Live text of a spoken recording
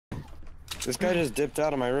This guy just dipped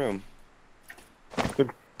out of my room.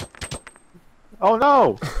 Oh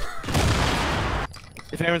no!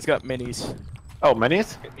 If anyone's got minis, Oh,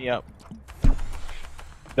 minis? hit me up.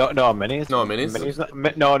 No, minis. No, minis?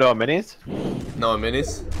 No, minis. No,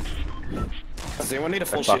 minis? Does anyone need a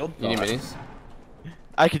full Fuck. shield? You need minis?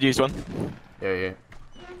 I could use one. Yeah.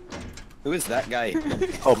 Who is that guy?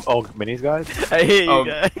 Oh, minis, guys. I hate you Oh,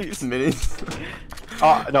 guys.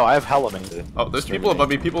 minis? No, I have hella minis. Oh, there's people above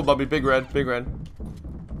me, big red.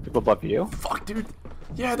 People above you? Fuck, dude.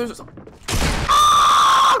 Yeah, there's...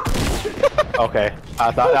 Okay,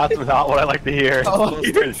 I thought that's not what I like to hear. Oh,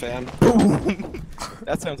 fan. Boom.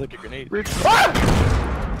 That sounds like a grenade. Ah!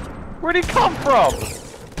 Where'd he come from?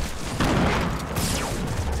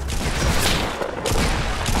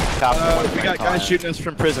 We got guys shooting us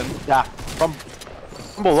from prison. Yeah, from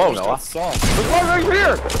below, Noah. Sauce. There's one right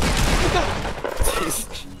here!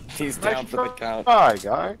 He's down for the count. Alright,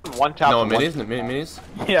 guy. One tap. No, minis?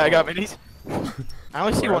 Yeah, I got minis. I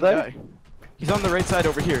only see Where one are they? guy. He's on the right side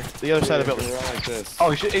over here, the other side of the building. They're all like this.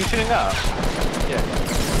 Oh, he's shooting up. Yeah.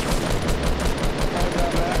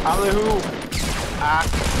 Who?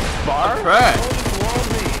 Bar? Right.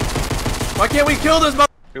 Why can't we kill this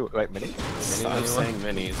Ooh, wait, mini? Stop saying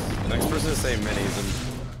minis. The next person to say minis and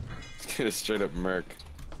it's gonna straight up murk.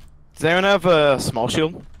 Does anyone have a small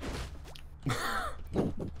shield?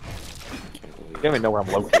 You don't even know where I'm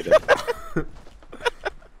located.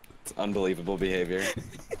 It's unbelievable behavior.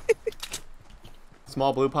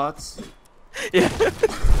 Small blue pots? Yeah.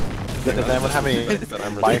 Does anyone have any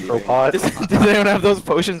micro Does pods? anyone have those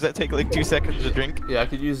potions that take like 2 seconds to drink? Yeah, I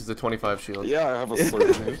could use the 25 shield. Yeah, I have a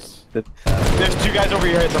slurp. There's 2 guys over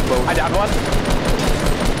here at some boat. I downed one.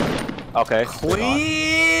 Okay. Clean!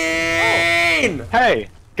 Hey,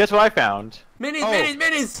 guess what I found?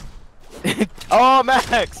 Minis! Oh,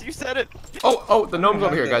 Max, you said it. Oh, the gnome's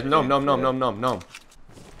over here, guys. Gnome.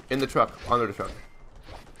 In the truck, under the truck.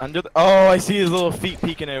 Under the I see his little feet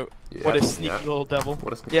peeking out. Yeah, What a sneaky yeah. little devil.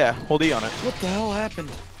 What a sneaky- Yeah, hold E on it. What the hell happened?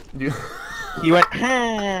 You... He went,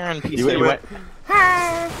 and You went.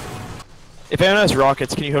 If anyone has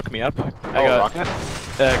rockets, can you hook me up? I got rocket?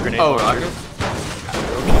 grenade. Oh, launcher.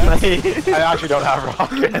 rocket? I actually don't have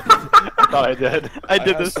rocket. I thought I did. I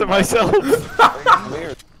did this to myself.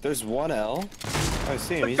 Weird. There's one L. I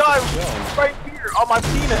see him. The He's guy just chilling. right here on my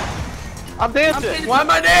penis. I'm dancing. Why am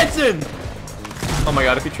I dancing? Oh my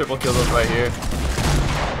god, if he triple kills us right here.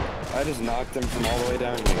 I just knocked him from all the way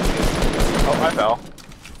down here. Oh, I fell.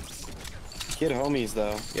 Kid homies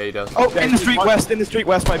though. Yeah, he does. Oh, in the street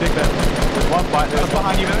west, my big man. There's one That's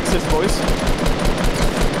behind you, Max, this boys.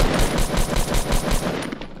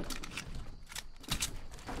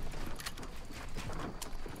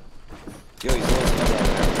 Yo, he's almost down there.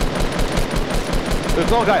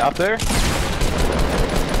 There's no guy up there.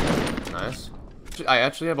 Nice. I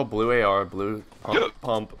actually have a blue AR, blue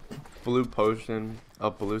pump, blue potion,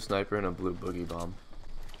 a blue sniper, and a blue boogie bomb.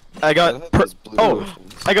 I got blue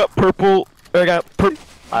I got purple. I got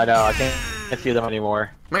I know. I can't see them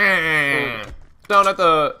anymore. Down at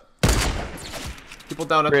the... People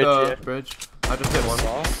down at Bridge, the yeah. bridge. I just hit one.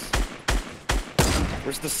 Sauce?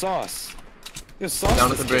 Where's the sauce? Yo, sauce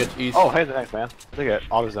Down at is the bridge, east. Oh, hey, the next man. Look at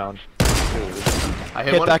auto zone. I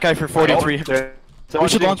hit hit one. that guy for 43. So We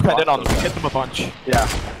should launch pad in on them. Hit them a bunch. Yeah.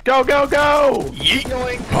 Go, go, go! Yeet.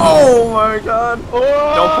 Oh my god.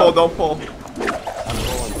 Oh! Don't pull.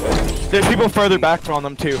 There's people further back from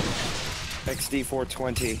them too. XD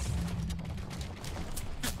 420.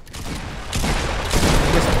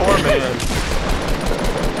 This poor man.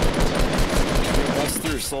 Bust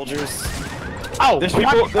through, soldiers. Oh!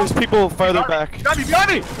 There's people further back. Behind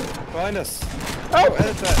me! Behind us. Oh,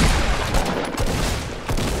 edit that.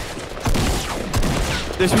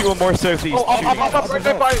 There's people more southeast. Oh, up, right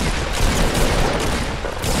by.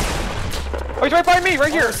 Oh, he's right by me,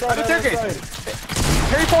 right here. On the staircase.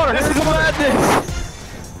 Harry Potter. This is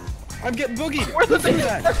madness. I'm getting boogied. Where's the Look thing?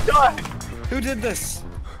 at that. God. Who did this?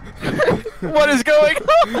 What is going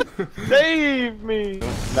on? Save me.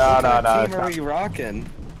 No. What team are we rocking?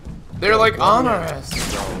 They're like on our ass.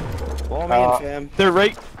 Wall man, fam. They're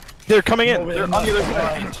right. They're coming in. No They're man on the other left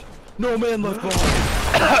side. behind. No man left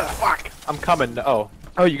behind. Fuck. I'm coming. Oh,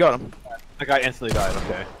 Oh, you got him. that guy instantly died.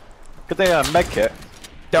 Okay. Good thing med kit.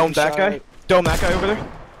 Dome that guy. Dome that guy over there.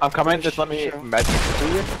 I'm coming. Just let me med kit to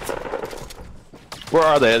you. Where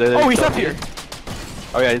are they? Oh, he's up here.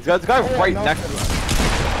 Oh yeah, he's got this guy right no. next to him.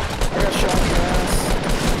 I got shot in the ass.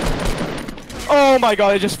 Oh my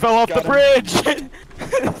god, I just fell off Got the him. bridge.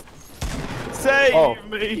 Save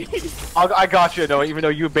me. I got you, Noah. Even though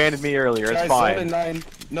you abandoned me earlier, it's Guys, fine. 7 and 9.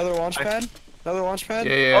 Another launch pad? Another launch pad?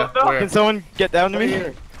 Yeah. Oh, no. Where? Can someone get down to Right me?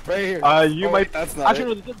 here. Right here. You Oh, might. wait, that's not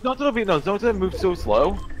Actually, don't move so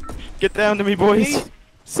slow. Get down to me, boys.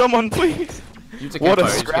 Someone, please. Use a What a campfire,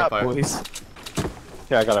 use scrap, campfire. boys.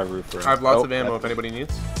 Yeah, I got a roof for him. I have lots Oh, of ammo if anybody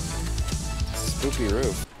needs. Spooky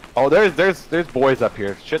roof. Oh, there's boys up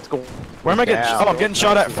here. Shit's going. Where am I getting? down. Oh, I'm getting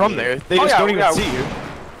shot at from there. They Oh, just yeah, don't even yeah. see you.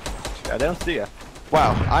 Yeah, they don't see ya.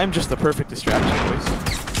 Wow, I'm just the perfect distraction, boys.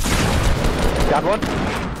 Got one.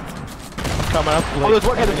 Coming up. Oh, there's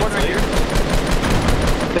one. Yeah, there's one right here.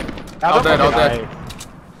 All dead, all Okay,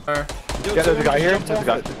 dead. Yeah, there's a guy here. There's a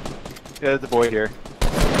guy. Yeah, there's a boy here.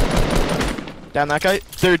 Down that guy.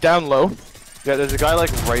 They're down low. Yeah, there's a guy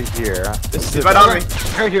like right here. This is He's the right on me.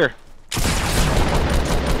 Right here.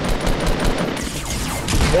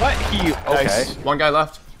 What? He. Okay. Nice. One guy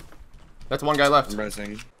left. That's one guy left. I'm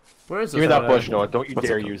resing. Where is Give me this? that bush, Noah. Don't you What's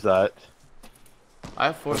dare it use that. I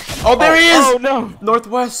have 4. Oh, there he is! Oh no.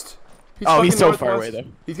 Northwest. He's Oh, he's fucking so far away northwest.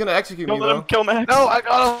 though. He's gonna execute Don't me let him though. kill Max. No, I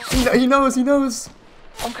got him. He knows, he knows.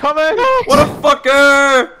 I'm coming. What a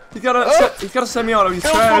fucker! He's got a, he's got a semi-auto. He's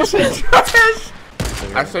trash. He's trash.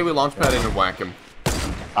 Actually, we launch pad in and whack him.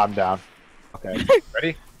 I'm down. Okay.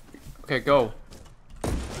 Ready? Okay, go.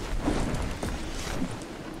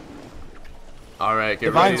 All right, get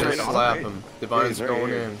Divine's ready to right on slap him. him. Divine's Yeah, he's right going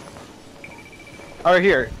here. in. Oh, right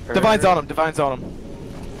here. Divine's on him. Divine's on him.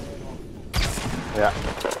 Yeah.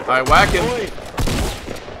 All right, whack him.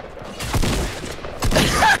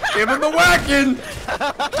 Give him the whacking.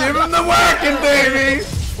 Give him the whacking, baby.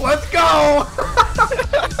 Let's go.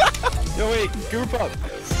 No wait, group up.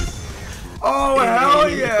 Oh hell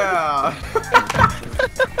yeah!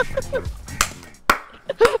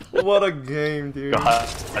 What a game, dude. God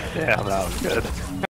damn, that was good.